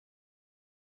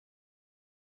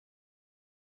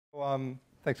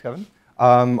Thanks, Kevin.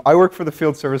 I work for the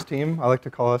field service team. I like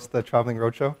to call us the traveling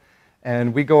roadshow.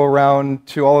 And we go around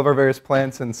to all of our various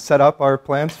plants and set up our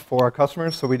plants for our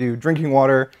customers. So we do drinking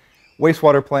water,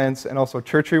 wastewater plants, and also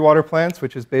tertiary water plants,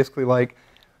 which is basically like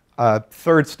a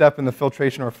third step in the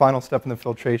filtration or final step in the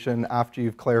filtration after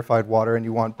you've clarified water and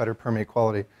you want better permeate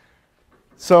quality.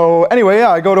 So anyway,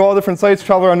 yeah, I go to all different sites,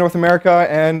 travel around North America,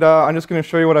 and I'm just going to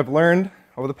show you what I've learned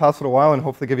over the past little while and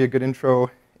hopefully give you a good intro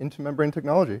into membrane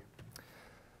technology.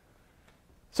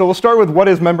 So we'll start with what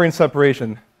is membrane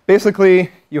separation. Basically,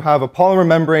 you have a polymer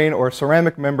membrane or a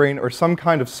ceramic membrane or some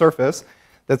kind of surface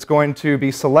that's going to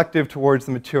be selective towards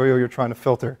the material you're trying to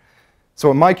filter. So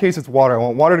in my case, it's water. I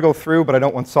want water to go through, but I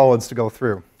don't want solids to go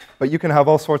through. But you can have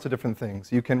all sorts of different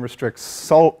things. You can restrict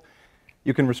salt,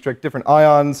 you can restrict different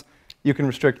ions, you can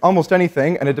restrict almost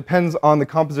anything, and it depends on the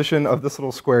composition of this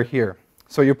little square here.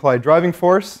 So you apply driving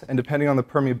force, and depending on the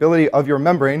permeability of your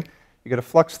membrane, you get a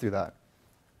flux through that.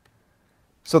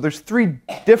 So there's three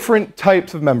different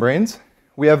types of membranes.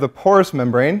 We have the porous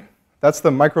membrane. That's the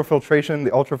microfiltration,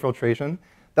 the ultrafiltration.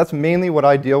 That's mainly what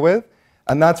I deal with,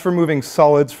 and that's removing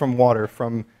solids from water.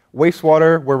 From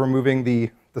wastewater, we're removing the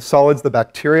solids, the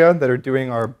bacteria that are doing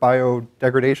our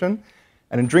biodegradation.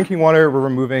 And in drinking water, we're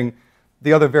removing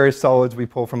the other various solids we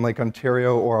pull from Lake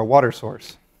Ontario or a water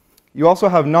source. You also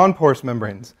have non-porous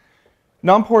membranes.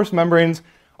 Non-porous membranes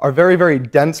are very, very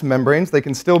dense membranes. They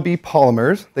can still be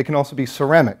polymers. They can also be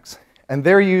ceramics. And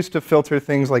they're used to filter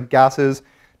things like gases,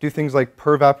 do things like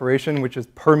pervaporation, which is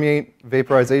permeate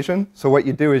vaporization. So what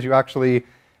you do is you actually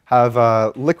have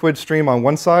a liquid stream on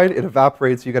one side, it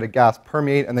evaporates, you get a gas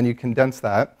permeate, and then you condense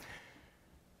that.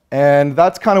 And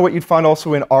that's kind of what you'd find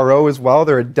also in RO as well.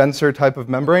 They're a denser type of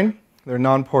membrane. They're a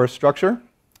non-porous structure.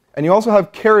 And you also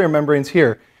have carrier membranes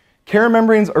here. Carrier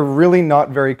membranes are really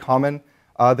not very common.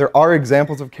 There are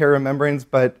examples of carrier membranes,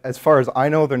 but as far as I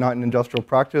know, they're not in industrial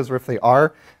practice, or if they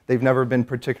are, they've never been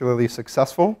particularly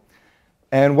successful.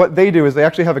 And what they do is they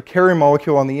actually have a carrier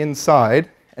molecule on the inside,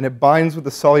 and it binds with the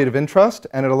solute of interest,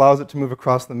 and it allows it to move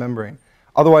across the membrane.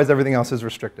 Otherwise, everything else is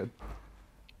restricted.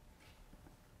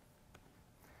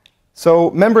 So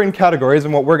membrane categories,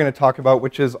 and what we're going to talk about,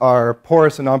 which is our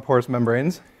porous and non-porous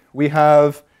membranes. We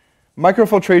have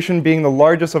microfiltration being the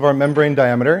largest of our membrane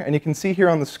diameter, and you can see here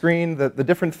on the screen that the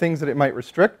different things that it might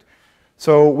restrict.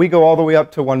 So we go all the way up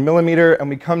to 1 millimeter, and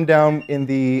we come down in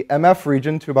the MF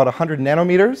region to about 100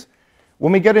 nanometers.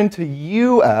 When we get into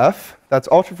UF, that's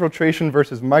ultrafiltration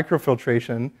versus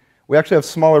microfiltration, we actually have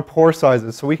smaller pore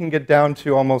sizes, so we can get down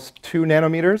to almost 2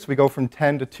 nanometers. We go from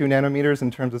 10 to 2 nanometers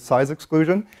in terms of size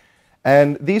exclusion.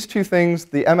 And these two things,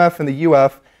 the MF and the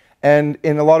UF, and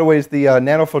in a lot of ways, the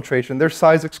nanofiltration, they're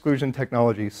size exclusion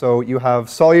technology. So you have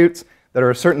solutes that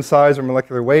are a certain size or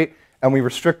molecular weight, and we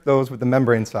restrict those with the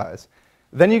membrane size.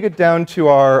 Then you get down to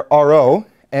our RO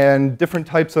and different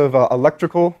types of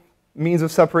electrical means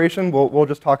of separation. We'll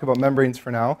just talk about membranes for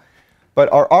now.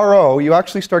 But our RO, you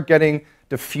actually start getting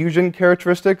diffusion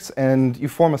characteristics, and you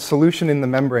form a solution in the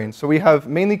membrane. So we have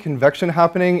mainly convection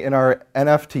happening in our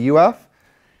NF to UF.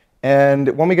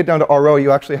 And when we get down to RO,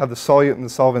 you actually have the solute and the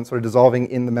solvent sort of dissolving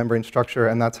in the membrane structure,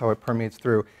 and that's how it permeates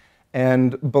through.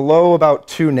 And below about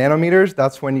 2 nanometers,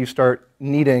 that's when you start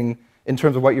needing, in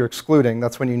terms of what you're excluding,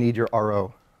 that's when you need your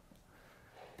RO.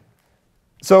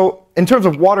 So in terms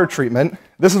of water treatment,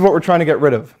 this is what we're trying to get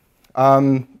rid of.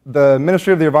 The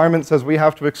Ministry of the Environment says we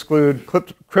have to exclude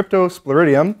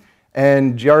Cryptosporidium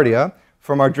and Giardia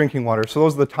from our drinking water. So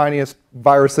those are the tiniest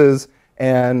viruses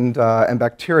and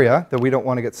bacteria that we don't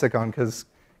want to get sick on, because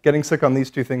getting sick on these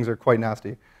two things are quite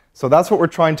nasty. So that's what we're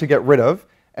trying to get rid of.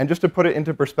 And just to put it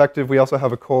into perspective, we also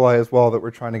have E. coli as well that we're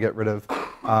trying to get rid of.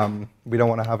 We don't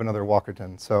want to have another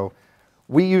Walkerton. So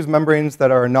we use membranes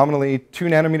that are nominally 2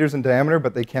 nanometers in diameter,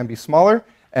 but they can be smaller.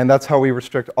 And that's how we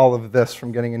restrict all of this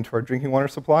from getting into our drinking water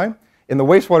supply. In the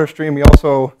wastewater stream,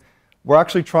 we're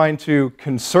actually trying to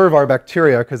conserve our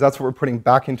bacteria, because that's what we're putting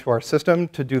back into our system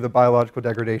to do the biological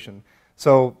degradation.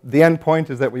 So the end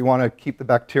point is that we want to keep the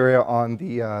bacteria on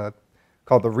the,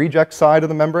 called the reject side of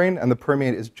the membrane, and the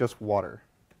permeate is just water.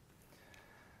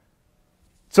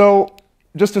 So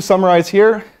just to summarize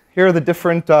here are the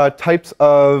different types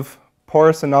of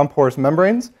porous and non-porous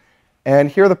membranes. And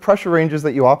here are the pressure ranges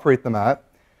that you operate them at,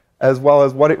 as well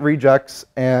as what it rejects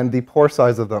and the pore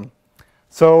size of them.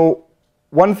 So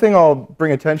one thing I'll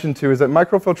bring attention to is that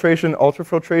microfiltration,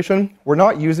 ultrafiltration, we're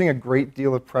not using a great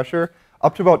deal of pressure,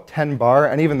 up to about 10 bar,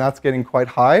 and even that's getting quite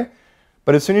high.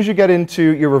 But as soon as you get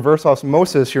into your reverse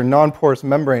osmosis, your non-porous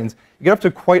membranes, you get up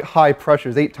to quite high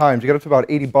pressures, 8 times. You get up to about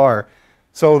 80 bar.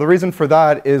 So the reason for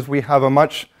that is we have a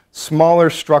much smaller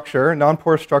structure.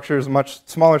 Non-porous structure is a much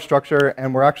smaller structure,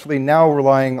 and we're actually now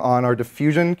relying on our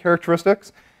diffusion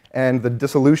characteristics and the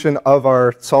dissolution of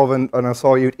our solvent and our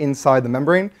solute inside the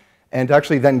membrane. And to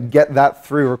actually then get that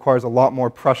through requires a lot more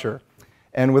pressure.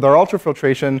 And with our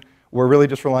ultrafiltration, we're really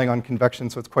just relying on convection,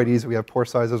 so it's quite easy. We have pore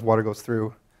sizes, water goes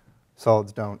through,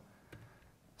 solids don't.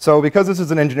 So because this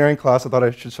is an engineering class, I thought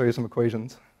I should show you some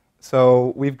equations.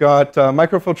 So we've got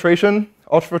microfiltration,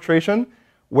 ultrafiltration,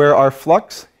 where our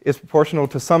flux is proportional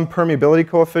to some permeability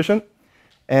coefficient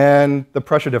and the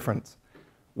pressure difference.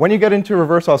 When you get into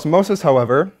reverse osmosis,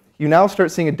 however, you now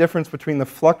start seeing a difference between the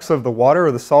flux of the water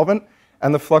or the solvent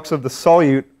and the flux of the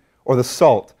solute or the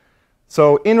salt.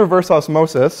 So in reverse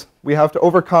osmosis, we have to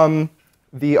overcome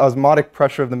the osmotic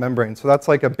pressure of the membrane. So that's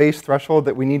like a base threshold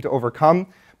that we need to overcome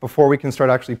before we can start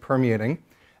actually permeating.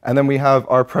 And then we have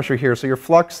our pressure here. So your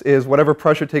flux is whatever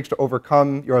pressure it takes to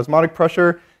overcome your osmotic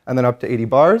pressure, and then up to 80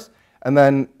 bars. And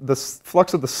then the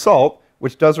flux of the salt,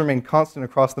 which does remain constant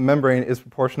across the membrane, is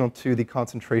proportional to the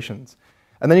concentrations.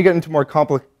 And then you get into more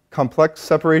complex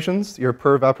separations, your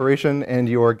per evaporation and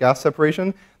your gas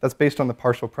separation. That's based on the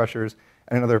partial pressures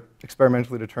and another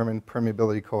experimentally determined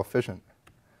permeability coefficient.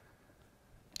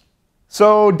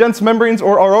 So dense membranes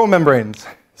or RO membranes.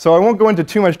 So I won't go into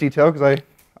too much detail because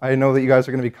I know that you guys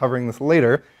are going to be covering this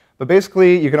later. But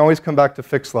basically, you can always come back to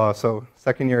Fick's law, so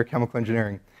second year chemical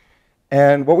engineering.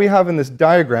 And what we have in this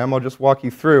diagram, I'll just walk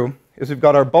you through, is we've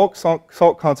got our bulk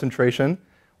salt concentration,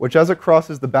 which as it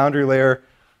crosses the boundary layer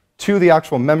to the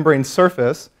actual membrane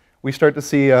surface, we start to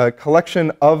see a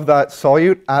collection of that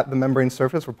solute at the membrane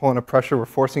surface. We're pulling a pressure, we're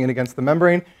forcing it against the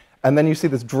membrane, and then you see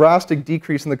this drastic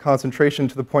decrease in the concentration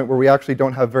to the point where we actually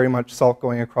don't have very much salt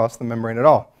going across the membrane at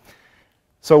all.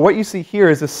 So what you see here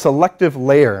is this selective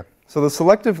layer. So the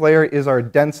selective layer is our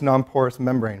dense non-porous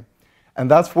membrane, and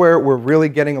that's where we're really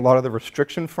getting a lot of the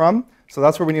restriction from. So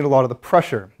that's where we need a lot of the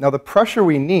pressure. Now the pressure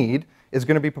we need is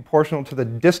going to be proportional to the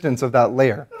distance of that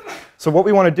layer. So what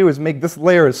we want to do is make this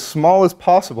layer as small as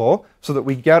possible so that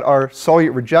we get our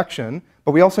solute rejection,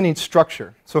 but we also need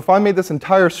structure. So if I made this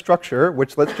entire structure,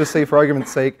 which let's just say for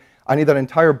argument's sake, I need that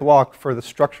entire block for the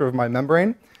structure of my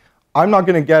membrane, I'm not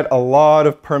going to get a lot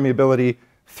of permeability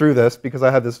through this because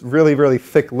I have this really, really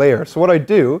thick layer. So what I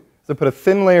do is I put a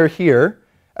thin layer here,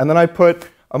 and then I put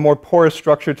a more porous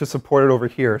structure to support it over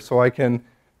here. So I can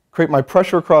create my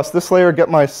pressure across this layer, get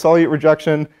my solute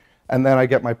rejection, and then I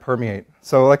get my permeate.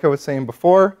 So like I was saying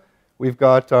before, we've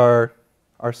got our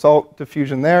salt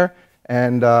diffusion there,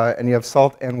 and you have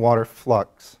salt and water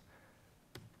flux.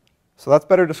 So that's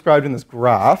better described in this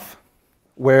graph,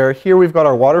 where here we've got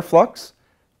our water flux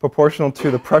proportional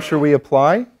to the pressure we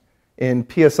apply in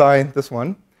PSI, this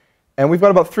one. And we've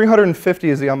got about 350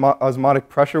 is the osmotic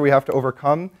pressure we have to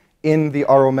overcome in the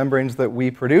RO membranes that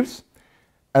we produce.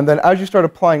 And then as you start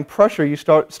applying pressure, you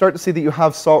start to see that you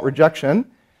have salt rejection.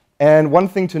 And one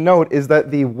thing to note is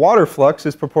that the water flux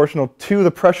is proportional to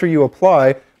the pressure you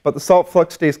apply, but the salt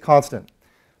flux stays constant.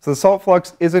 So the salt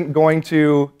flux isn't going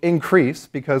to increase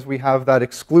because we have that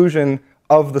exclusion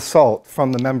of the salt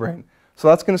from the membrane. So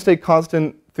that's going to stay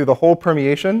constant through the whole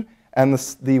permeation, and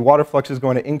the water flux is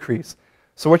going to increase.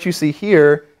 So what you see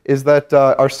here is that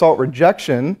our salt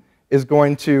rejection is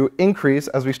going to increase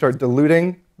as we start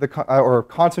diluting or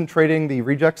concentrating the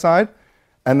reject side,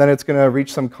 and then it's going to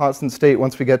reach some constant state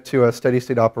once we get to a steady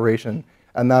state operation,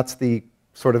 and that's the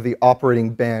sort of the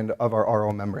operating band of our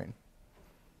RO membrane.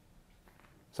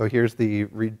 So here's the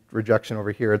rejection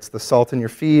over here. It's the salt in your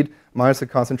feed minus the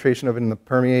concentration of it in the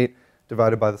permeate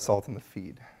divided by the salt in the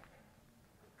feed.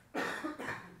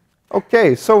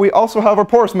 Okay, so we also have our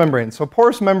porous membranes. So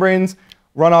porous membranes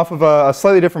run off of a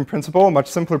slightly different principle, a much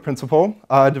simpler principle,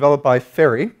 developed by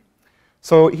Ferry.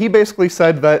 So he basically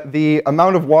said that the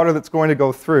amount of water that's going to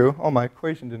go through, oh, my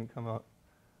equation didn't come out.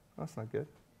 That's not good.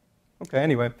 Okay,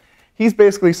 anyway, he's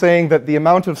basically saying that the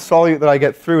amount of solute that I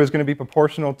get through is going to be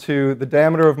proportional to the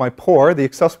diameter of my pore, the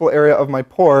accessible area of my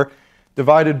pore,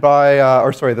 divided by,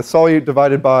 the solute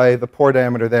divided by the pore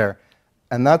diameter there.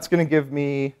 And that's going to give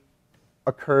me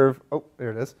a curve. Oh,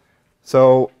 there it is.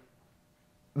 So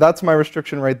that's my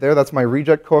restriction right there. That's my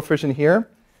reject coefficient here.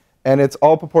 And it's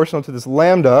all proportional to this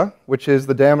lambda, which is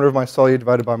the diameter of my solute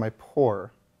divided by my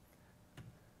pore.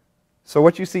 So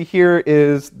what you see here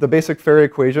is the basic Ferry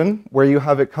equation, where you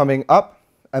have it coming up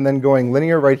and then going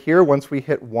linear right here once we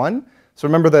hit 1. So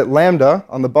remember that lambda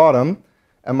on the bottom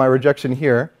and my rejection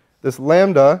here, this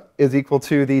lambda is equal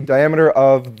to the diameter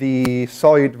of the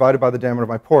solute divided by the diameter of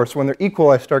my pore. So when they're equal,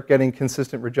 I start getting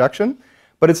consistent rejection.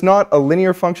 But it's not a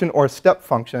linear function or a step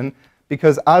function,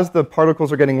 because as the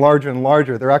particles are getting larger and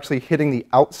larger, they're actually hitting the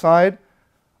outside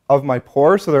of my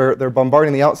pore, so they're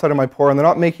bombarding the outside of my pore, and they're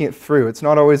not making it through. It's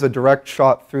not always a direct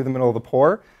shot through the middle of the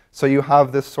pore, so you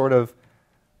have this sort of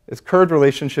this curved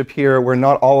relationship here where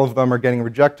not all of them are getting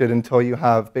rejected until you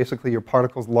have basically your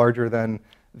particles larger than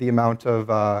the amount of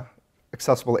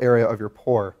accessible area of your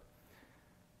pore.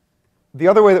 The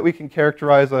other way that we can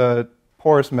characterize a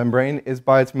porous membrane is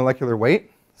by its molecular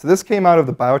weight. So this came out of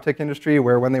the biotech industry,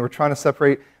 where when they were trying to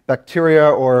separate bacteria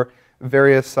or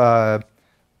various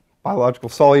biological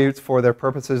solutes for their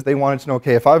purposes, they wanted to know,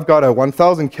 okay, if I've got a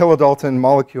 1,000 kilodalton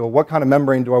molecule, what kind of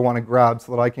membrane do I want to grab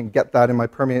so that I can get that in my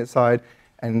permeate side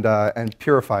and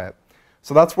purify it?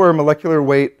 So that's where molecular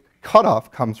weight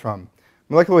cutoff comes from.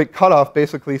 Molecular weight cutoff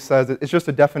basically says it's just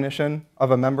a definition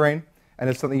of a membrane, and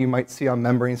it's something you might see on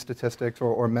membrane statistics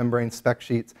or membrane spec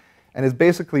sheets. And it's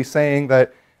basically saying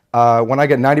that when I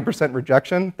get 90%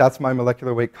 rejection, that's my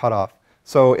molecular weight cutoff.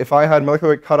 So if I had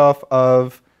molecular weight cutoff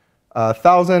of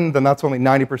 1,000, then that's only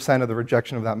 90% of the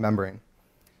rejection of that membrane.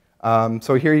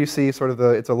 So here you see sort of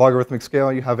it's a logarithmic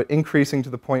scale. You have it increasing to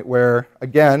the point where,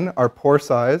 again, our pore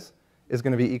size is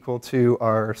going to be equal to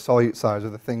our solute size, or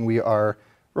the thing we are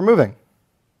removing.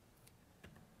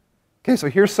 Okay, so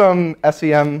here's some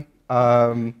SEM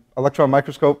electron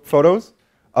microscope photos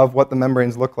of what the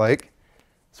membranes look like.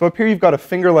 So up here you've got a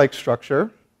finger-like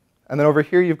structure, and then over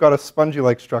here you've got a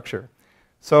spongy-like structure.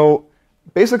 So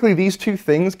basically these two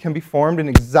things can be formed in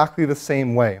exactly the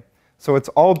same way. So it's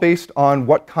all based on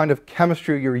what kind of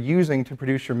chemistry you're using to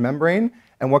produce your membrane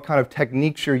and what kind of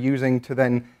techniques you're using to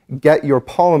then get your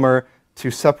polymer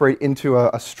to separate into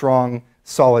a strong,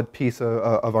 solid piece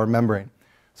of our membrane.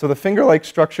 So the finger-like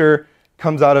structure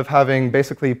comes out of having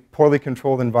basically poorly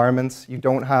controlled environments. You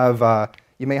don't have,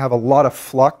 you may have a lot of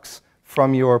flux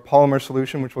from your polymer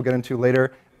solution, which we'll get into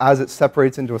later, as it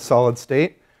separates into a solid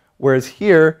state. Whereas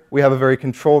here, we have a very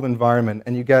controlled environment,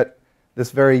 and you get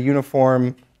this very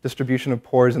uniform distribution of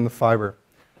pores in the fiber.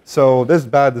 So this is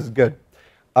bad, this is good.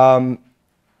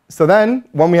 So then,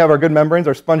 when we have our good membranes,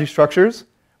 our spongy structures,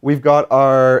 we've got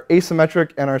our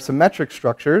asymmetric and our symmetric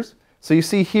structures. So you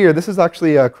see here, this is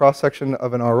actually a cross-section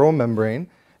of an RO membrane,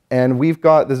 and we've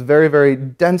got this very, very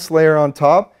dense layer on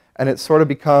top, and it sort of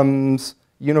becomes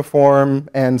uniform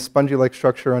and spongy-like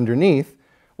structure underneath.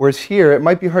 Whereas here, it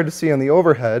might be hard to see on the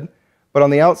overhead, but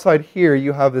on the outside here,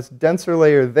 you have this denser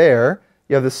layer there.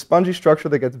 You have this spongy structure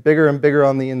that gets bigger and bigger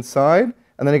on the inside,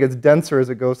 and then it gets denser as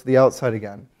it goes to the outside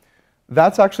again.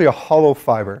 That's actually a hollow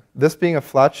fiber. This being a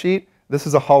flat sheet, this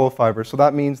is a hollow fiber. So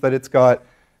that means that it's got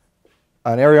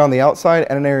an area on the outside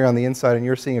and an area on the inside, and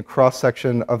you're seeing a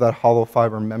cross-section of that hollow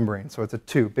fiber membrane. So it's a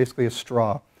tube, basically a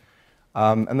straw.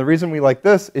 And the reason we like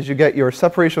this is you get your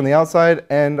separation on the outside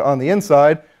and on the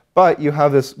inside, but you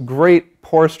have this great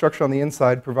porous structure on the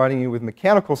inside providing you with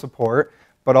mechanical support,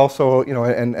 but also, you know,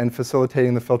 and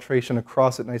facilitating the filtration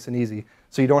across it nice and easy.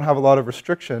 So you don't have a lot of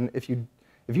restriction. If you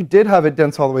did have it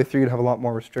dense all the way through, you'd have a lot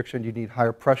more restriction. You'd need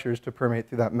higher pressures to permeate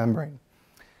through that membrane.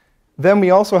 Then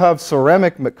we also have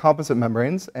ceramic composite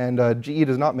membranes, and GE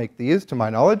does not make these, to my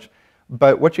knowledge.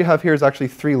 But what you have here is actually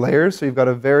 3 layers. So you've got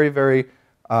a very, very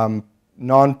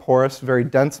non-porous, very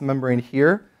dense membrane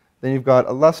here. Then you've got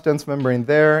a less dense membrane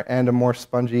there, and a more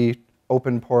spongy,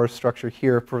 open porous structure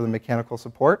here for the mechanical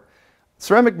support.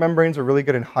 Ceramic membranes are really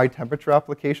good in high temperature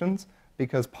applications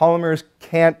because polymers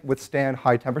can't withstand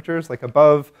high temperatures, like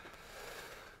above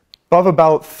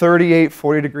about 38,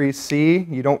 40 degrees C.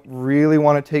 You don't really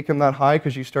want to take them that high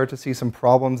because you start to see some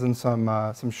problems and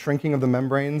some shrinking of the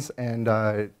membranes,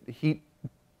 and heat,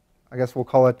 I guess we'll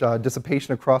call it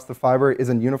dissipation across the fiber,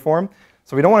 isn't uniform.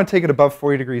 So we don't want to take it above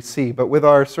 40 degrees C, but with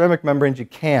our ceramic membranes you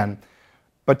can.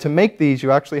 But to make these,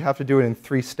 you actually have to do it in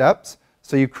 3 steps.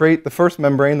 So you create the first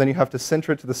membrane, then you have to sinter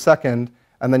it to the second,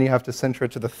 and then you have to sinter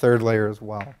it to the third layer as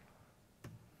well.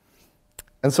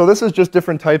 And so this is just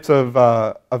different types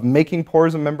of making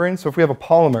pores and membranes. So if we have a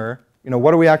polymer, you know,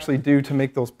 what do we actually do to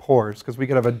make those pores? Because we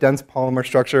could have a dense polymer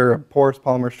structure, a porous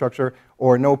polymer structure,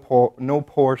 or no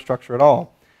pore structure at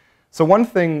all. So one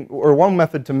thing, or one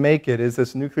method to make it is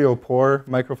this nucleopore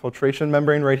microfiltration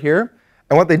membrane right here.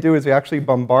 And what they do is they actually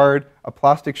bombard a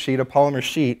plastic sheet, a polymer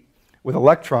sheet, with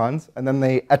electrons, and then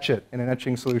they etch it in an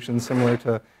etching solution similar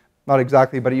to, not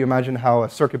exactly, but you imagine how a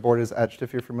circuit board is etched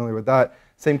if you're familiar with that.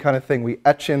 Same kind of thing. We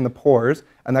etch in the pores,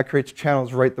 and that creates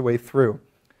channels right the way through.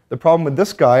 The problem with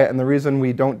this guy, and the reason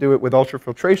we don't do it with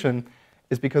ultrafiltration,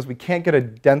 is because we can't get a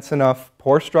dense enough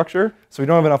pore structure, so we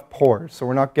don't have enough pores. So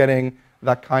we're not getting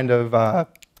that kind of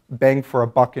bang for a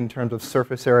buck in terms of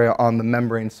surface area on the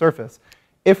membrane surface.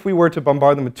 If we were to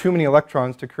bombard them with too many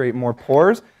electrons to create more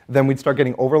pores, then we'd start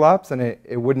getting overlaps, and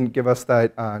it wouldn't give us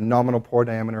that nominal pore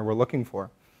diameter we're looking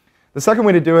for. The second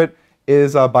way to do it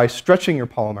is by stretching your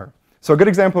polymer. So a good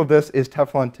example of this is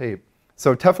Teflon tape.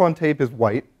 So Teflon tape is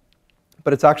white,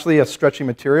 but it's actually a stretchy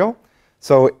material.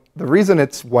 So the reason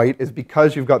it's white is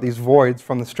because you've got these voids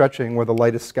from the stretching where the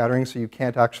light is scattering, so you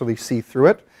can't actually see through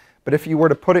it. But if you were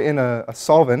to put it in a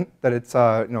solvent that it's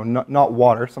not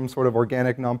water, some sort of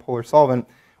organic nonpolar solvent,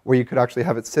 where you could actually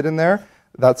have it sit in there,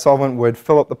 that solvent would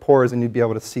fill up the pores and you'd be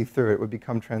able to see through it. It would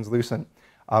become translucent.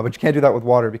 But you can't do that with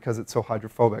water because it's so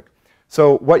hydrophobic.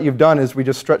 So what you've done is we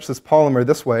just stretch this polymer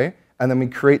this way, and then we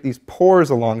create these pores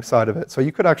alongside of it. So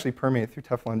you could actually permeate through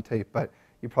Teflon tape, but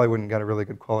you probably wouldn't get a really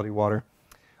good quality water.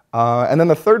 And then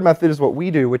the third method is what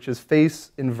we do, which is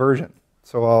phase inversion.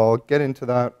 So I'll get into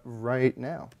that right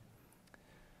now.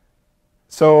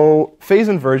 So phase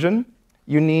inversion,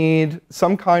 you need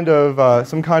some kind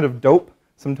of dope,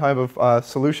 some type of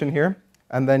solution here,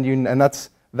 and then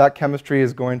that chemistry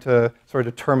is going to sort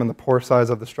of determine the pore size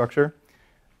of the structure.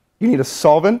 You need a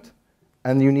solvent,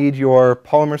 and you need your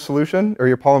polymer solution, or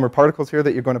your polymer particles here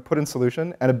that you're going to put in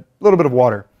solution, and a little bit of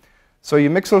water. So you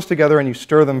mix those together and you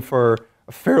stir them for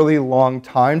a fairly long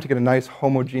time to get a nice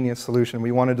homogeneous solution.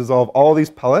 We want to dissolve all these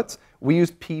pellets. We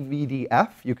use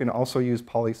PVDF. You can also use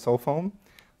polysulfoam,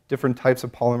 different types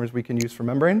of polymers we can use for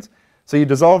membranes. So you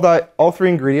dissolve that, all three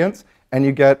ingredients, and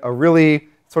you get a really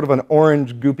sort of an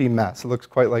orange goopy mess. It looks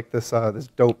quite like this, this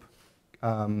dope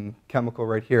chemical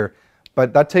right here.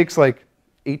 But that takes like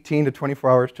 18 to 24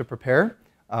 hours to prepare.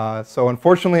 So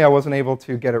unfortunately, I wasn't able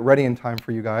to get it ready in time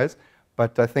for you guys.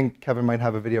 But I think Kevin might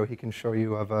have a video he can show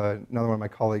you of another one of my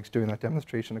colleagues doing that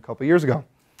demonstration a couple years ago.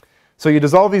 So you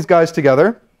dissolve these guys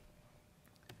together.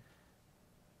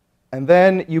 And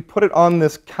then you put it on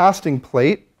this casting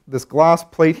plate, this glass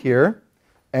plate here,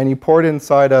 and you pour it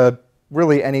inside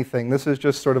really anything. This is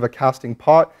just sort of a casting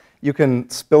pot. You can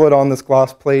spill it on this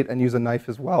glass plate and use a knife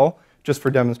as well, just for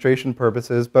demonstration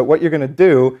purposes. But what you're going to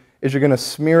do is you're going to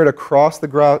smear it across the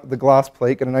glass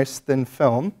plate, get a nice thin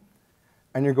film,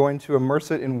 and you're going to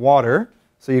immerse it in water.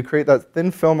 So you create that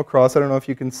thin film across. I don't know if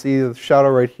you can see the shadow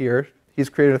right here. He's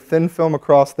created a thin film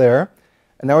across there,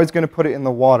 and now he's going to put it in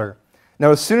the water.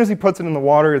 Now, as soon as he puts it in the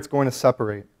water, it's going to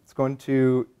separate. It's going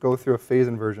to go through a phase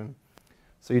inversion.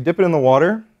 So you dip it in the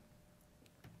water,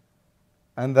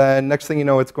 and then next thing you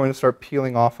know, it's going to start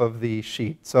peeling off of the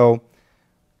sheet. So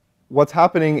what's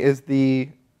happening is the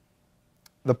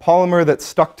polymer that's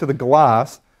stuck to the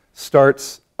glass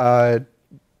starts, the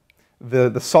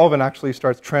solvent actually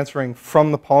starts transferring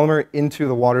from the polymer into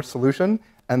the water solution,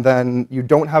 and then you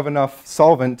don't have enough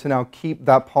solvent to now keep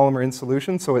that polymer in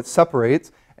solution, so it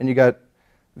separates, and you get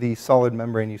the solid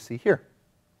membrane you see here.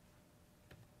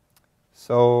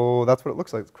 So that's what it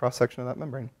looks like, it's a cross-section of that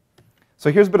membrane.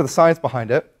 So here's a bit of the science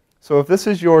behind it. So if this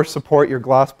is your support, your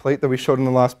glass plate that we showed in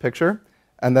the last picture,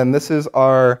 and then this is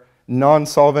our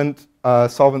non-solvent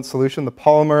solvent solution, the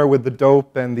polymer with the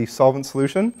dope and the solvent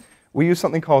solution, we use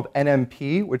something called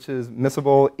NMP, which is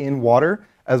miscible in water,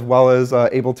 as well as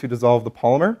able to dissolve the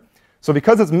polymer. So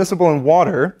because it's miscible in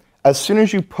water, as soon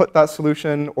as you put that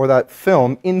solution or that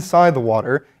film inside the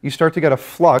water, you start to get a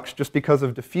flux just because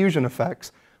of diffusion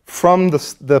effects from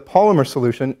the polymer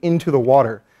solution into the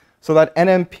water. So that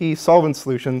NMP solvent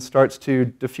solution starts to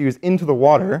diffuse into the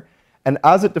water, and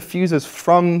as it diffuses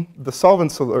from the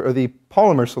solvent or the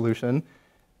polymer solution,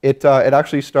 it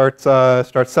actually starts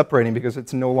separating because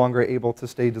it's no longer able to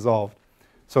stay dissolved.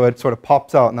 So it sort of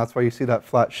pops out, and that's why you see that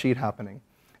flat sheet happening.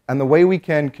 And the way we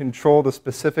can control the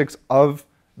specifics of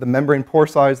the membrane pore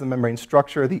size, the membrane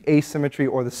structure, the asymmetry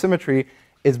or the symmetry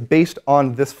is based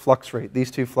on this flux rate, these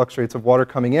two flux rates of water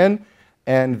coming in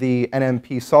and the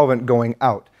NMP solvent going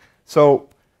out. So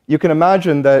you can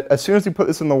imagine that as soon as you put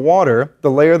this in the water, the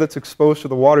layer that's exposed to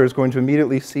the water is going to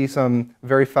immediately see some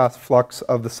very fast flux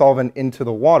of the solvent into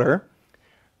the water.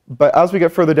 But as we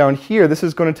get further down here, this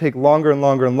is going to take longer and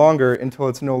longer and longer until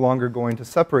it's no longer going to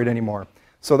separate anymore.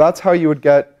 So that's how you would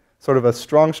get sort of a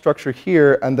strong structure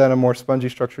here and then a more spongy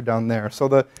structure down there. So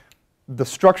the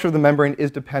structure of the membrane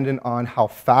is dependent on how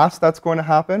fast that's going to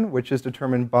happen, which is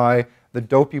determined by the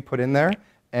dope you put in there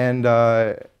and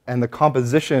the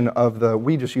composition of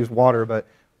we just use water but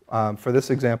for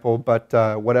this example, but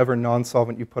whatever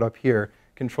non-solvent you put up here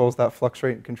controls that flux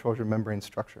rate and controls your membrane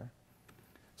structure.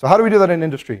 So how do we do that in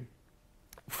industry?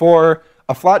 For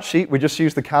a flat sheet, we just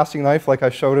use the casting knife like I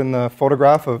showed in the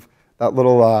photograph of that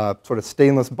little sort of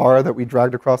stainless bar that we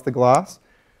dragged across the glass.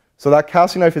 So that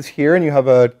casting knife is here, and you have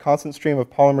a constant stream of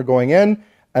polymer going in,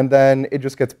 and then it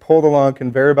just gets pulled along a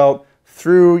conveyor belt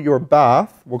through your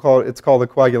bath. It's called a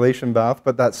coagulation bath,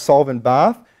 but that solvent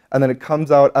bath, and then it comes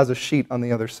out as a sheet on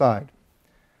the other side.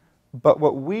 But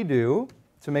what we do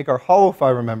to make our hollow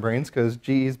fiber membranes, because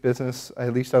GE's business,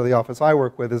 at least out of the office I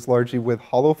work with, is largely with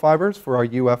hollow fibers for our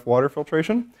UF water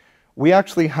filtration, we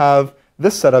actually have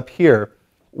this setup here,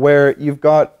 where you've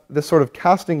got this sort of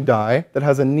casting die that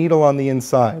has a needle on the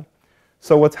inside.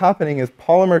 So what's happening is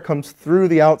polymer comes through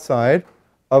the outside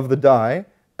of the die,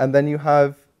 and then you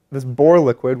have this bore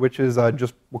liquid, which is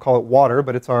just, we'll call it water,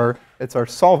 but it's our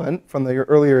solvent from the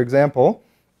earlier example,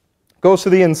 goes to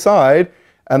the inside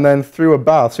and then through a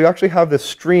bath. So you actually have this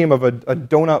stream of a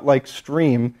donut-like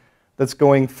stream that's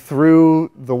going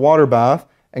through the water bath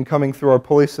and coming through our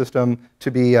pulley system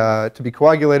to be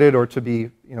coagulated or to be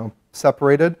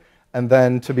separated and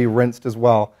then to be rinsed as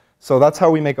well. So that's how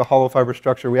we make a hollow fiber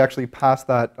structure. We actually pass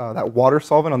that water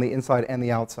solvent on the inside and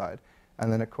the outside,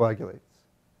 and then it coagulates.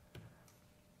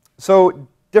 So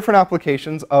different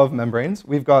applications of membranes.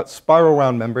 We've got spiral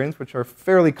wound membranes, which are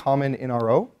fairly common in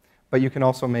RO, but you can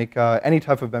also make any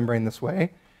type of membrane this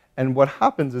way. And what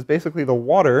happens is basically the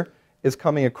water is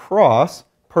coming across,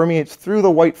 permeates through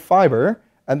the white fiber,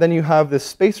 and then you have this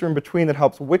spacer in between that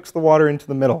helps wicks the water into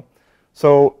the middle.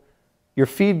 So your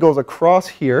feed goes across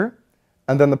here,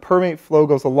 and then the permeate flow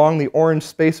goes along the orange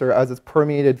spacer as it's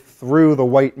permeated through the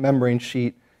white membrane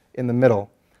sheet in the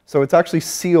middle. So it's actually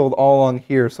sealed all along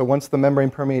here. So once the membrane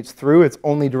permeates through, its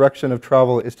only direction of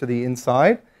travel is to the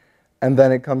inside, and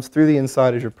then it comes through the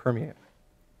inside as your permeate.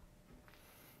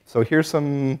 So here's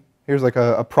like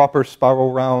a proper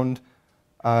spiral round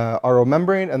RO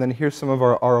membrane, and then here's some of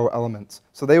our RO elements.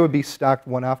 So they would be stacked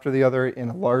one after the other in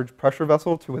a large pressure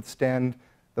vessel to withstand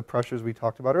the pressures we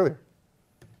talked about earlier.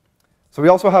 So we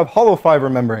also have hollow fiber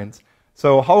membranes.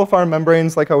 So hollow fiber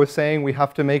membranes, like I was saying, we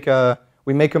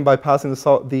make them by passing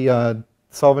the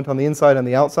solvent on the inside and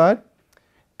the outside,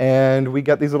 and we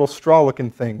get these little straw-looking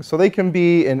things. So they can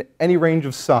be in any range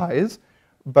of size,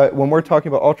 but when we're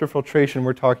talking about ultrafiltration,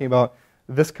 we're talking about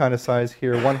this kind of size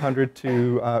here, 1,000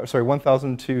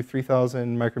 to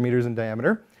 3,000 micrometers in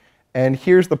diameter. And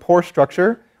here's the pore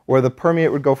structure, where the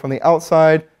permeate would go from the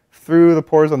outside through the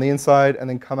pores on the inside and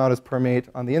then come out as permeate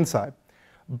on the inside.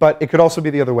 But it could also be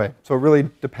the other way. So it really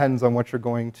depends on what you're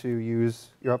going to use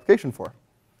your application for.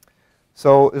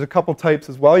 So there's a couple types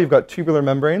as well. You've got tubular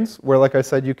membranes, where, like I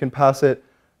said, you can pass it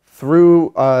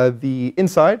through the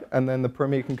inside, and then the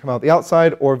permeate can come out the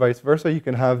outside, or vice versa. You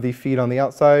can have the feed on the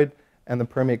outside and the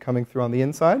permeate coming through on the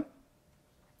inside.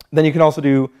 Then you can also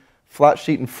do flat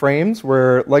sheet and frames,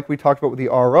 where, like we talked about with the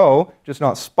RO, just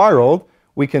not spiraled,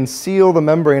 we can seal the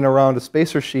membrane around a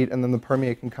spacer sheet, and then the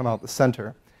permeate can come out the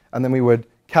center. And then we would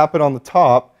cap it on the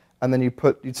top, and then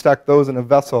you'd stack those in a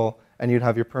vessel, and you'd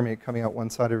have your permeate coming out one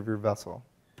side of your vessel.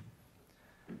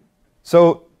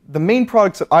 So the main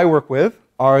products that I work with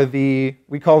are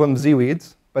we call them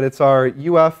Z-weeds, but it's our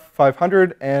UF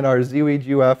 500 and our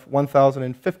Z-weed UF 1000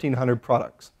 and 1500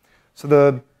 products. So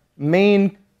the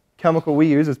main chemical we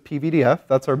use is PVDF.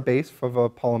 That's our base of a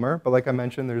polymer, but like I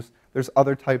mentioned, there's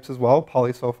other types as well,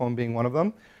 polysulfone being one of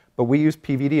them, but we use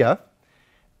PVDF.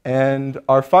 And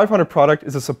our 500 product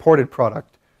is a supported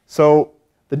product. So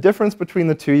the difference between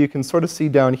the two you can sort of see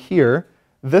down here.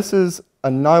 This is a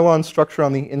nylon structure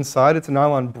on the inside. It's a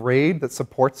nylon braid that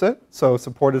supports it, so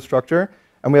supported structure.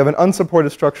 And we have an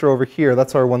unsupported structure over here.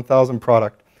 That's our 1000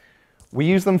 product. We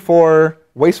use them for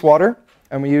wastewater,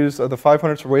 and we use the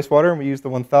 500s for wastewater, and we use the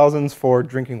 1000s for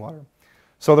drinking water.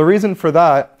 So the reason for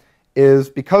that is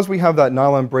because we have that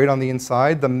nylon braid on the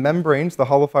inside, the membranes, the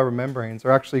hollow fiber membranes,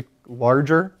 are actually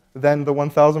larger than the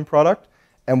 1000 product.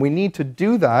 And we need to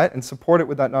do that and support it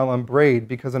with that nylon braid,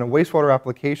 because in a wastewater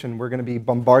application, we're going to be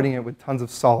bombarding it with tons of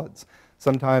solids,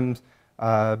 sometimes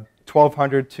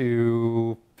 1,200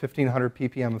 to 1,500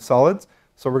 ppm of solids.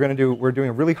 So we're doing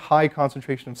a really high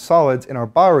concentration of solids in our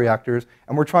bioreactors,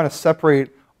 and we're trying to separate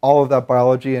all of that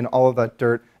biology and all of that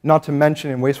dirt. Not to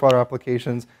mention, in wastewater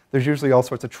applications, there's usually all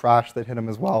sorts of trash that hit them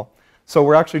as well. So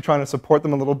we're actually trying to support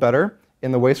them a little better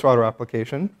in the wastewater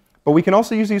application. But we can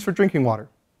also use these for drinking water.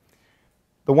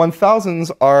 The 1000s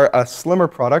are a slimmer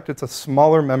product. It's a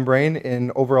smaller membrane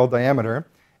in overall diameter.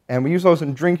 And we use those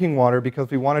in drinking water because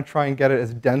we want to try and get it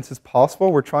as dense as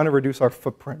possible. We're trying to reduce our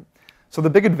footprint. So the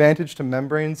big advantage to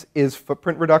membranes is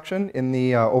footprint reduction in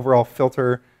the overall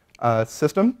filter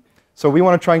system. So we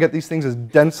want to try and get these things as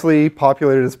densely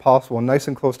populated as possible, nice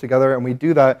and close together. And we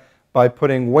do that by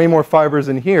putting way more fibers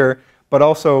in here, but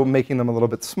also making them a little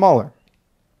bit smaller.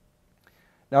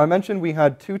 Now, I mentioned we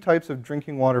had two types of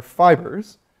drinking water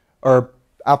fibers, or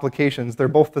applications. They're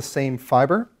both the same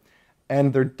fiber,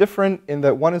 and they're different in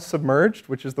that one is submerged,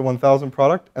 which is the 1000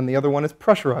 product, and the other one is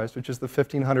pressurized, which is the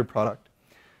 1500 product.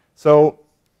 So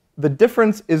the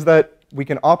difference is that we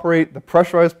can operate the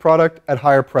pressurized product at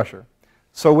higher pressure.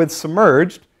 So with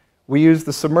submerged, We use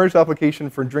the submerged application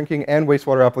for drinking and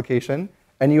wastewater application.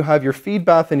 And you have your feed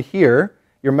bath in here.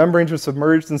 Your membranes are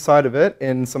submerged inside of it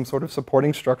in some sort of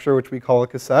supporting structure, which we call a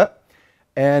cassette.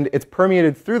 And it's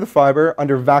permeated through the fiber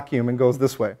under vacuum and goes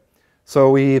this way.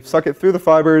 So we suck it through the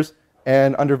fibers,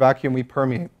 and under vacuum we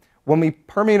permeate. When we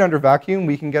permeate under vacuum,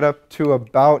 we can get up to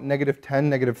about -10,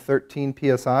 -13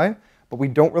 psi, but we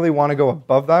don't really want to go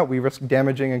above that. We risk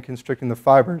damaging and constricting the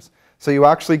fibers. So you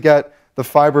actually get the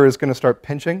fiber is going to start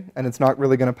pinching, and it's not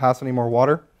really going to pass any more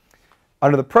water.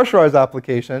 Under the pressurized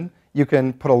application, you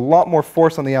can put a lot more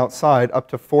force on the outside, up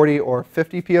to 40 or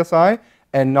 50 psi,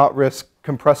 and not risk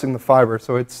compressing the fiber.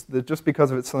 So it's just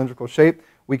because of its cylindrical shape,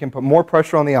 we can put more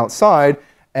pressure on the outside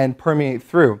and permeate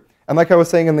through. And like I was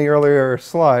saying in the earlier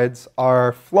slides,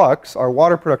 our flux, our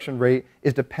water production rate,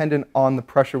 is dependent on the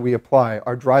pressure we apply,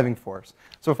 our driving force.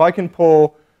 So if I can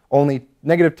pull only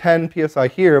 -10 psi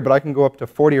here, but I can go up to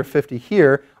 40 or 50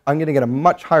 here, I'm going to get a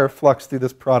much higher flux through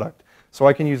this product. So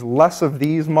I can use less of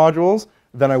these modules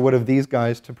than I would of these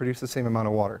guys to produce the same amount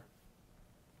of water.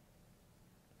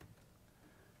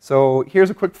 So here's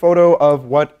a quick photo of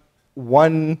what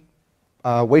one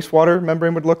wastewater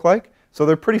membrane would look like. So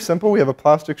they're pretty simple. We have a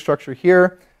plastic structure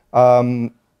here.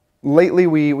 Lately,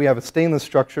 we have a stainless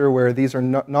structure where these are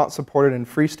not supported in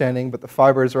freestanding, but the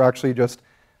fibers are actually just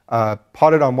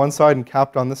potted on one side and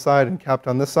capped on this side and capped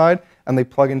on this side, and they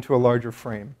plug into a larger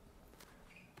frame.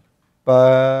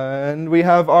 And we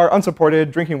have our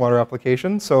unsupported drinking water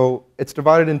application. So it's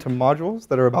divided into modules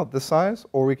that are about this size,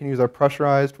 or we can use our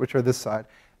pressurized, which are this side.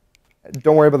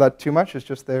 Don't worry about that too much. It's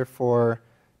just there for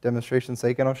demonstration's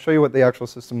sake, and I'll show you what the actual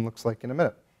system looks like in a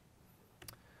minute.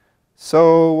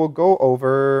 So we'll go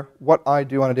over what I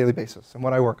do on a daily basis and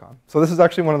what I work on. So this is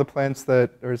actually one of the plants that,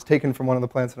 or is taken from one of the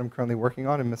plants that I'm currently working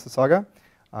on in Mississauga.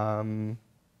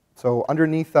 So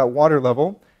underneath that water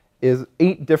level is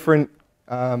 8 different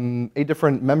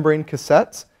membrane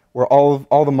cassettes where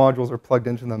all the modules are plugged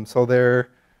into them. So they're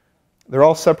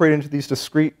all separated into these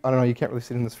discrete, I don't know, you can't really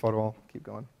see it in this photo, I'll keep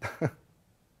going.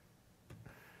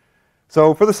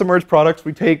 So for the submerged products,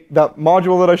 we take that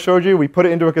module that I showed you, we put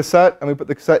it into a cassette, and we put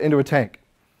the cassette into a tank.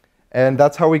 And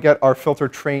that's how we get our filter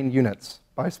train units,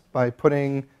 by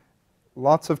putting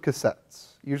lots of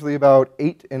cassettes, usually about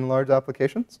 8 in large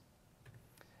applications.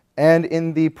 And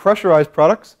in the pressurized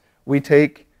products, we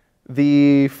take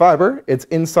the fiber, it's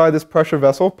inside this pressure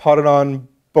vessel, potted on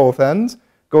both ends,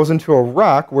 goes into a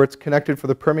rack where it's connected for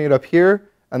the permeate up here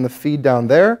and the feed down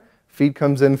there. Feed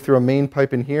comes in through a main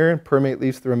pipe in here, and permeate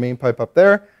leaves through a main pipe up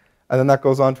there, and then that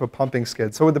goes on to a pumping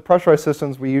skid. So with the pressurized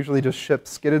systems, we usually just ship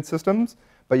skidded systems,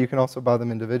 but you can also buy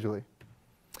them individually.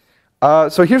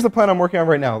 So here's the plant I'm working on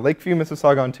right now, Lakeview,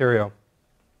 Mississauga, Ontario.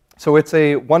 So it's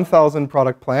a 1,000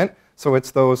 product plant, so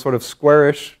it's those sort of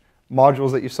squarish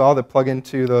modules that you saw that plug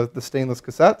into the stainless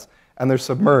cassettes, and they're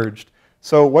submerged.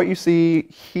 So what you see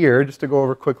here, just to go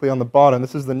over quickly on the bottom,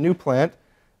 this is the new plant,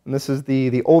 and this is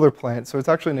the older plant. So it's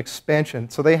actually an expansion.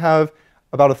 So they have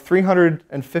about a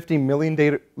 350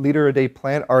 million liter a day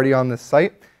plant already on this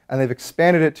site, and they've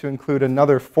expanded it to include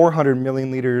another 400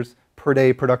 million liters per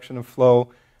day production of flow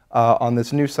on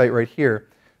this new site right here.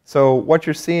 So what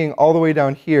you're seeing all the way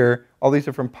down here, all these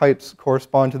different pipes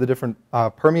correspond to the different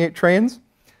permeate trains.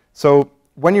 So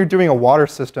when you're doing a water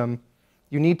system,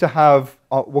 you need to have,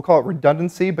 we'll call it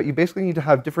redundancy, but you basically need to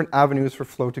have different avenues for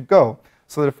flow to go.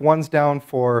 So that if one's down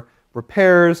for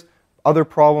repairs, other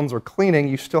problems, or cleaning,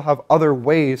 you still have other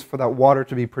ways for that water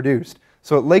to be produced.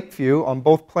 So at Lakeview, on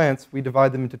both plants, we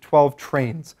divide them into 12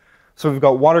 trains. So we've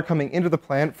got water coming into the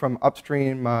plant from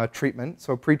upstream treatment.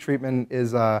 So pre-treatment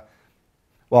is, well,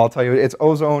 I'll tell you, it's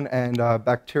ozone and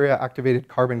bacteria-activated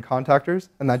carbon contactors,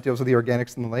 and that deals with the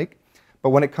organics in the lake. But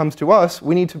when it comes to us,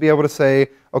 we need to be able to say,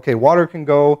 okay, water can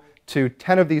go to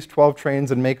 10 of these 12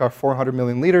 trains and make our 400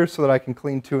 million liters so that I can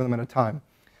clean 2 of them at a time.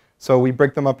 So we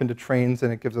break them up into trains,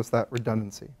 and it gives us that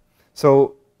redundancy.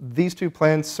 So these 2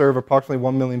 plants serve approximately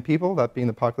 1 million people, that being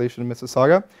the population of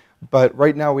Mississauga. But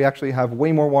right now, we actually have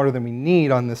way more water than we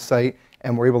need on this site,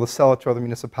 and we're able to sell it to other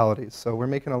municipalities. So we're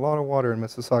making a lot of water in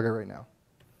Mississauga right now.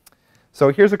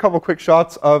 So here's a couple quick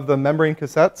shots of the membrane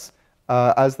cassettes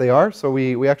as they are. So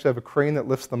we actually have a crane that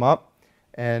lifts them up.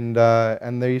 And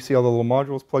there you see all the little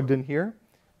modules plugged in here.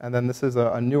 And then this is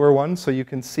a newer one. So you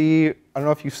can see, I don't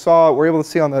know if you saw, we were able to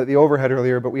see on the overhead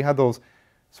earlier, but we had those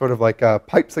sort of like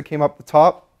pipes that came up the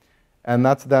top. And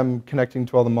that's them connecting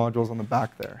to all the modules on the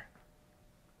back there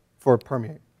for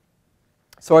permeate.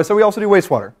 So I said we also do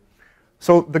wastewater.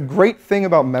 So the great thing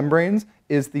about membranes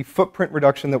is the footprint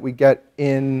reduction that we get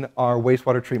in our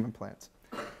wastewater treatment plants.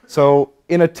 So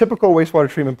in a typical wastewater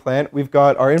treatment plant, we've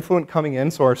got our influent coming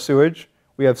in, so our sewage.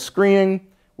 We have screening,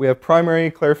 We have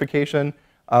primary clarification.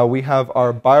 We have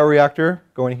our bioreactor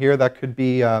going here that could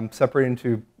be separated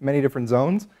into many different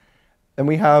zones. And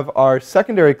we have our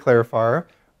secondary clarifier,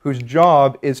 whose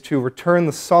job is to return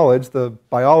the solids, the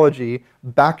biology,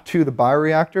 back to the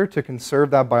bioreactor to conserve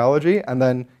that biology and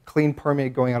then clean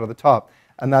permeate going out of the top.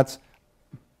 And that's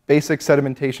basic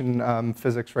sedimentation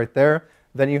physics right there.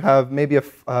 Then you have maybe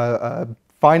a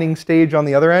fining stage on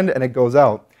the other end, and it goes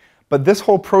out. But this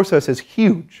whole process is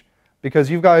huge, because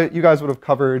you guys would have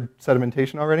covered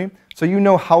sedimentation already. So you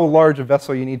know how large a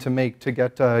vessel you need to make to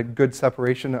get good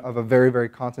separation of a very, very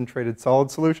concentrated solid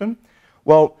solution.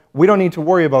 Well, we don't need to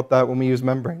worry about that when we use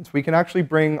membranes. We can actually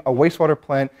bring a wastewater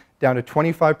plant down to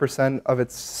 25% of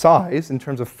its size in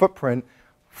terms of footprint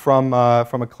from a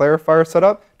clarifier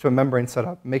setup to a membrane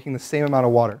setup, making the same amount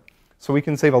of water. So we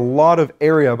can save a lot of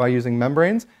area by using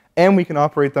membranes, and we can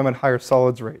operate them at higher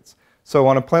solids rates. So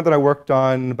on a plant that I worked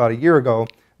on about a year ago,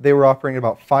 they were operating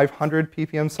about 500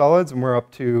 ppm solids, and we're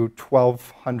up to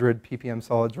 1,200 ppm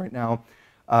solids right now,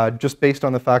 just based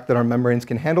on the fact that our membranes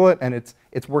can handle it, and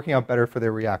it's working out better for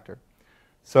their reactor.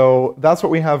 So that's what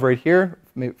we have right here.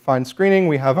 Fine screening,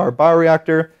 we have our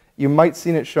bioreactor. You might have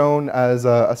seen it shown as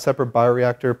a separate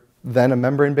bioreactor than a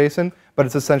membrane basin, but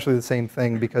it's essentially the same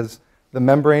thing, because the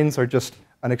membranes are just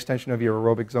an extension of your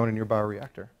aerobic zone in your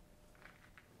bioreactor.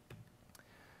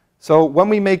 So when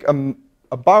we make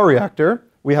a bioreactor,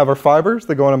 we have our fibers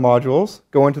that go into modules,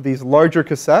 go into these larger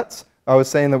cassettes. I was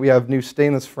saying that we have new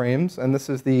stainless frames, and this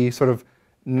is the sort of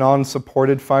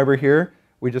non-supported fiber here.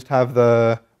 We just have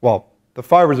the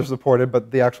fibers are supported,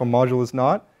 but the actual module is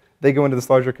not. They go into this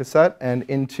larger cassette and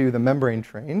into the membrane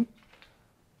train.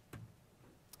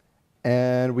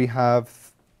 And we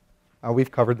have,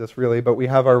 we've covered this really, but we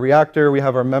have our reactor, we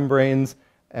have our membranes,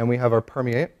 and we have our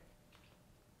permeate.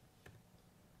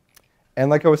 And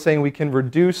like I was saying, we can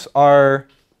reduce our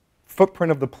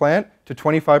footprint of the plant to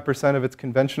 25% of its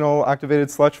conventional activated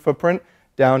sludge footprint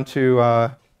down to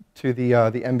the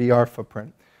MBR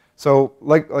footprint. So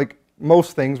like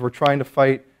most things, we're trying to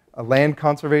fight land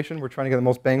conservation. We're trying to get the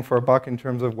most bang for our buck in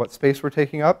terms of what space we're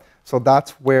taking up. So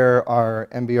that's where our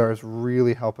MBRs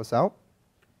really help us out.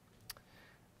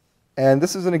 And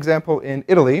this is an example in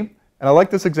Italy. And I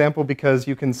like this example because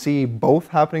you can see both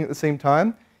happening at the same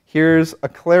time. Here's a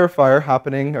clarifier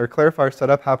happening, or clarifier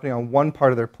setup happening on one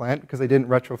part of their plant, because they didn't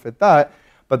retrofit that,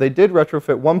 but they did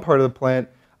retrofit one part of the plant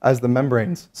as the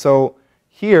membranes. So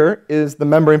here is the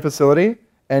membrane facility,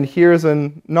 and here's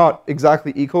an not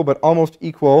exactly equal, but almost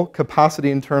equal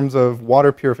capacity in terms of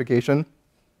water purification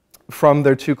from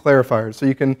their two clarifiers. So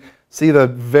you can see the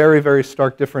very, very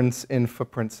stark difference in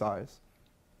footprint size.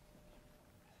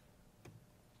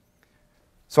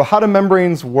 So how do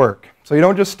membranes work? So you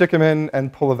don't just stick them in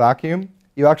and pull a vacuum.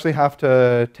 You actually have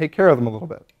to take care of them a little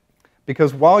bit.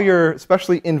 Because while you're,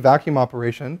 especially in vacuum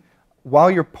operation, while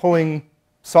you're pulling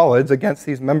solids against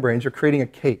these membranes, you're creating a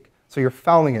cake. So you're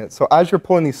fouling it. So as you're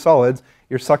pulling these solids,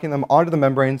 you're sucking them onto the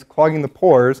membranes, clogging the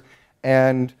pores,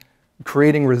 and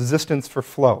creating resistance for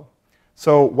flow.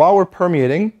 So while we're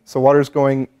permeating, so water's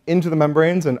going into the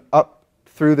membranes and up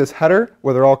through this header,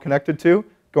 where they're all connected to,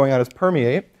 going out as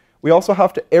permeate, we also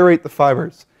have to aerate the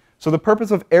fibers. So the purpose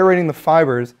of aerating the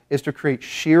fibers is to create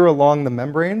shear along the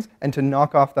membranes and to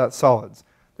knock off that solids.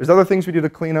 There's other things we do to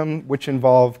clean them, which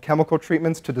involve chemical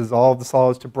treatments to dissolve the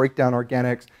solids, to break down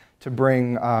organics, to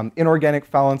bring inorganic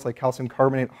foulants like calcium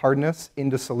carbonate hardness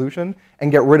into solution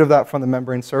and get rid of that from the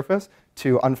membrane surface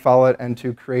to unfoul it and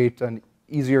to create an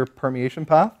easier permeation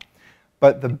path.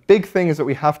 But the big thing is that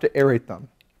we have to aerate them.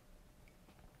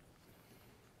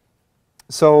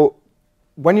 So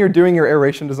when you're doing your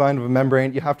aeration design of a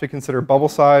membrane, you have to consider bubble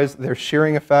size, their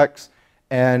shearing effects,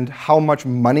 and how much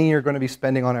money you're going to be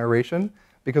spending on aeration.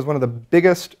 Because one of the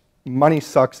biggest money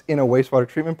sucks in a wastewater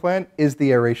treatment plant is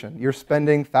the aeration. You're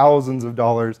spending thousands of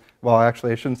dollars. Well,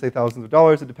 actually, I shouldn't say thousands of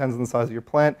dollars. It depends on the size of your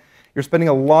plant. You're spending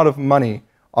a lot of money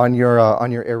on your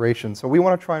aeration. So we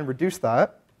want to try and reduce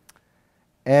that.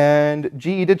 And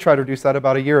GE did try to reduce that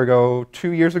about a year ago.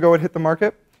 2 years ago, it hit the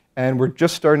market. And we're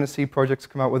just starting to see projects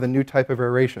come out with a new type of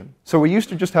aeration. So we used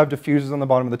to just have diffusers on the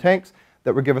bottom of the tanks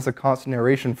that would give us a constant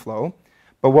aeration flow.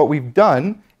 But what we've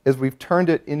done is we've turned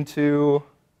it into,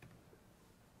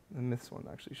 and this one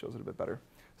actually shows it a bit better.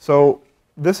 So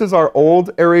this is our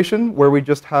old aeration, where we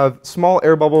just have small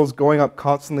air bubbles going up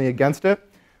constantly against it.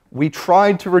 We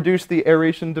tried to reduce the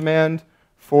aeration demand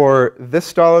for this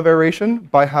style of aeration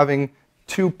by having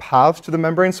two paths to the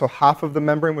membrane, so half of the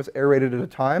membrane was aerated at a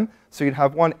time. So you'd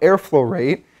have one airflow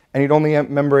rate, and you'd only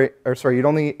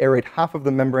aerate half of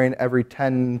the membrane every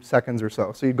 10 seconds or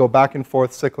so. So you'd go back and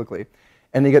forth cyclically.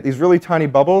 And you get these really tiny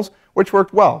bubbles, which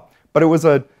worked well. But it was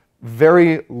a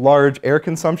very large air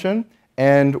consumption.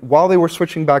 And while they were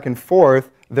switching back and forth,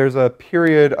 there's a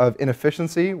period of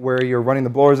inefficiency where you're running the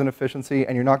blowers inefficiency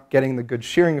and you're not getting the good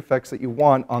shearing effects that you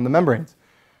want on the membranes.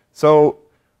 So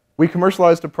we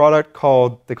commercialized a product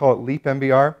called, they call it LEAP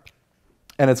MBR,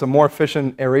 and it's a more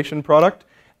efficient aeration product.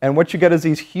 And what you get is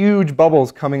these huge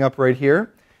bubbles coming up right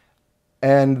here,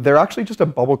 and they're actually just a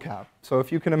bubble cap. So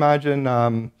if you can imagine,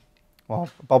 well,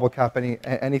 a bubble cap,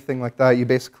 anything like that, you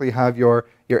basically have your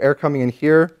air coming in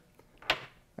here,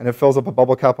 and it fills up a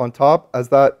bubble cap on top. As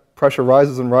that pressure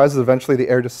rises and rises, eventually the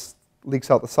air just leaks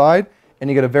out the side, and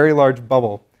you get a very large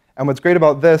bubble. And what's great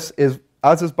about this is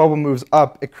as this bubble moves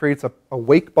up, it creates a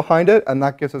wake behind it, and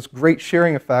that gives us great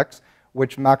shearing effects,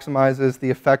 which maximizes the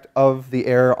effect of the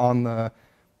air on the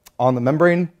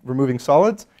membrane, removing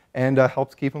solids, and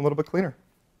helps keep them a little bit cleaner.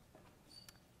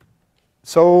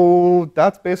 So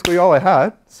that's basically all I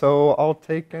had. So I'll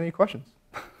take any questions.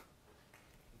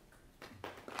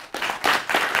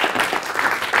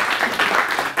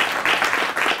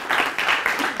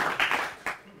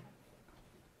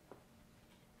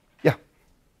 Yeah.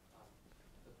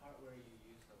 The part where you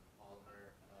use the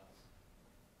polymer,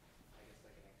 I guess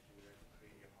like an extruder to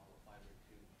create your hollow fiber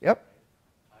tube. Yep. Right?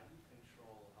 How do you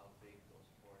control how big those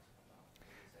pores come out?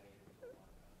 Is anything to want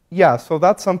about? Yeah, so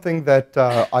that's something that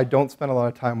I don't spend a lot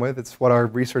of time with. It's what our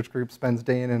research group spends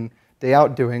day in and day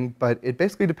out doing, but it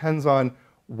basically depends on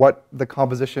what the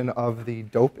composition of the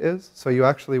dope is. So you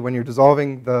actually, when you're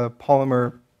dissolving the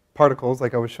polymer particles,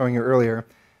 like I was showing you earlier,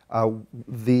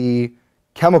 the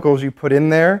chemicals you put in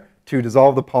there to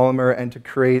dissolve the polymer and to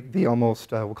create the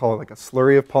almost, we'll call it like a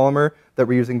slurry of polymer that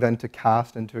we're using then to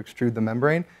cast and to extrude the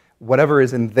membrane, whatever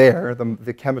is in there,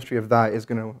 the chemistry of that is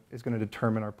going to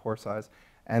determine our pore size.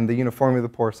 And the uniformity of the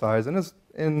pore size, and is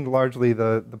in largely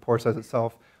the pore size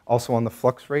itself, also on the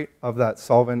flux rate of that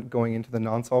solvent going into the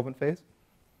non-solvent phase.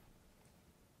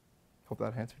 Hope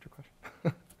that answered your question.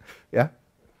 Yeah?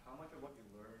 How much of what you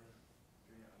learned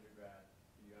during your undergrad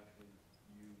do you actually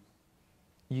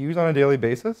use? Use on a daily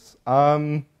basis?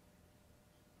 The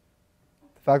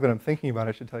fact that I'm thinking about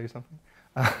it should tell you something.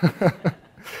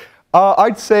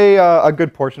 I'd say a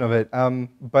good portion of it,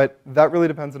 but that really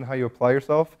depends on how you apply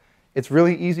yourself. It's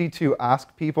really easy to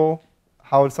ask people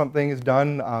how something is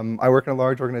done. I work in a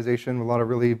large organization with a lot of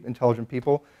really intelligent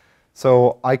people,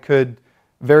 so I could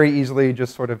very easily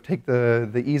just sort of take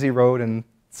the easy road and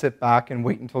sit back and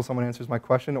wait until someone answers my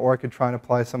question, or I could try and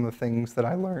apply some of the things that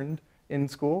I learned in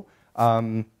school.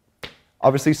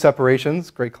 Obviously, separations,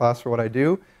 great class for what I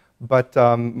do, but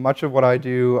much of what I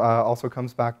do also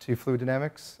comes back to fluid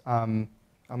dynamics. I'm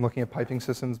looking at piping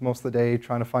systems most of the day,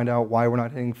 trying to find out why we're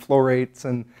not hitting flow rates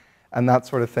and that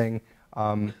sort of thing.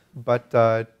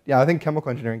 Yeah, I think chemical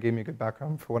engineering gave me a good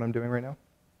background for what I'm doing right now.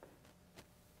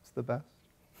 It's the best.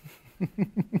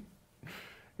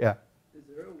 Yeah. Is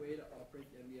there a way to operate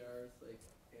MBRs like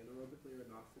anaerobically or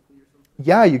anosmically or something?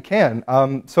 Yeah, you can.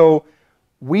 So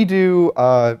we do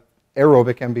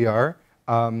aerobic MBR.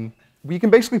 We can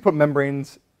basically put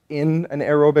membranes in an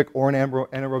aerobic or an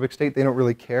anaerobic state. They don't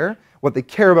really care. What they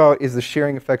care about is the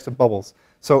shearing effects of bubbles.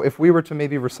 So if we were to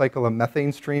maybe recycle a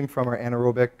methane stream from our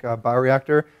anaerobic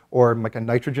bioreactor, or like a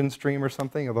nitrogen stream or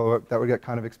something, although that would get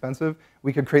kind of expensive,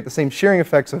 we could create the same shearing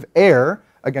effects of air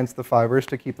against the fibers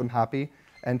to keep them happy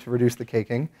and to reduce the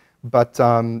caking. But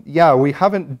yeah, we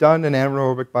haven't done an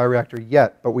anaerobic bioreactor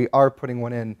yet, but we are putting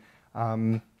one in.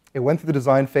 It went through the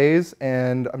design phase,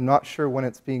 and I'm not sure when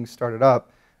it's being started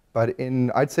up, but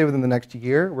I'd say within the next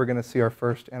year, we're going to see our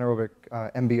first anaerobic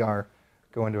MBR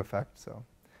go into effect. So,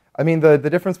 I mean, the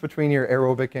difference between your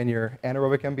aerobic and your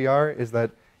anaerobic MBR is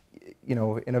that, you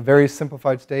know, in a very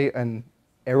simplified state, an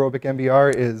aerobic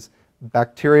MBR is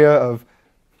bacteria of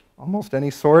almost any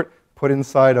sort put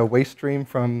inside a waste stream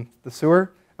from the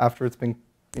sewer after it's been,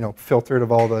 you know, filtered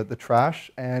of all the trash,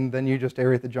 and then you just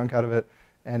aerate the junk out of it,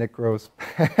 and it grows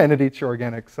and it eats your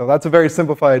organics. So that's a very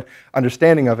simplified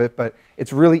understanding of it, but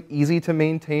it's really easy to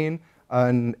maintain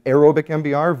an aerobic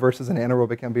MBR versus an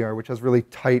anaerobic MBR, which has really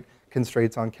tight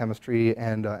constraints on chemistry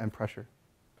and pressure.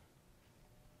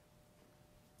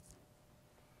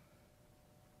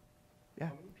 Yeah.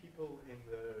 How many people in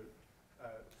the,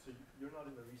 so you're not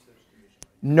in the research division?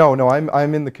 Right? No,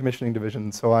 I'm in the commissioning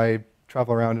division, so I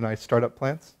travel around and I start up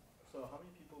plants. So how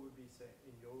many people would be, say,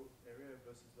 in your area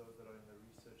versus those that are in the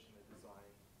research and the design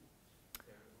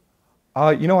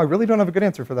area? You know, I really don't have a good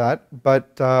answer for that,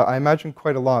 but I imagine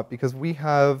quite a lot, because we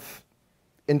have,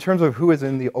 in terms of who is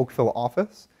in the Oakville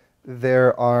office,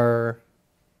 there are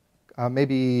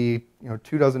maybe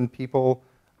 24 people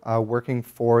working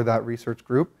for that research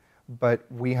group, but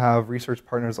we have research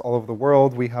partners all over the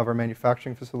world. We have our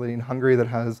manufacturing facility in Hungary that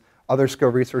has other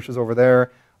skilled researchers over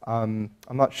there. I'm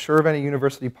not sure of any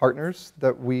university partners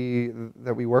that we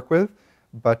work with,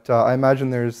 but I imagine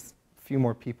there's a few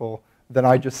more people than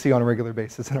I just see on a regular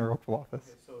basis in our Oakville office.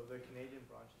 Okay, so the Canadian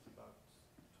branch is about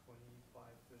 25,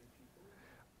 30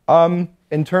 people?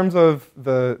 In terms of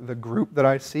the group that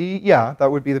I see, yeah, that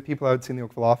would be the people I would see in the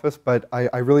Oakville office, but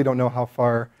I really don't know how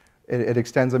far it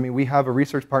extends. I mean, we have a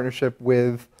research partnership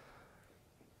with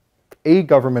a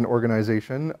government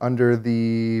organization under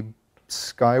the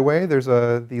Skyway. There's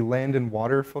the Land and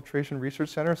Water Filtration Research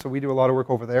Center, so we do a lot of work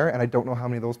over there, and I don't know how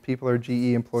many of those people are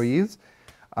GE employees,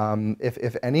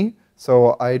 if any.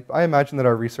 So I imagine that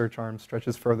our research arm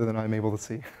stretches further than I'm able to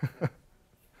see.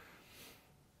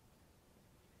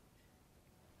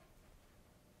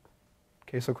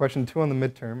 Okay, so question 2 on the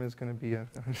midterm is going to be a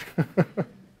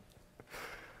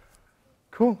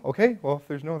cool. Okay, well, if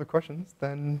there's no other questions,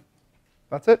 then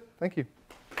that's it. Thank you.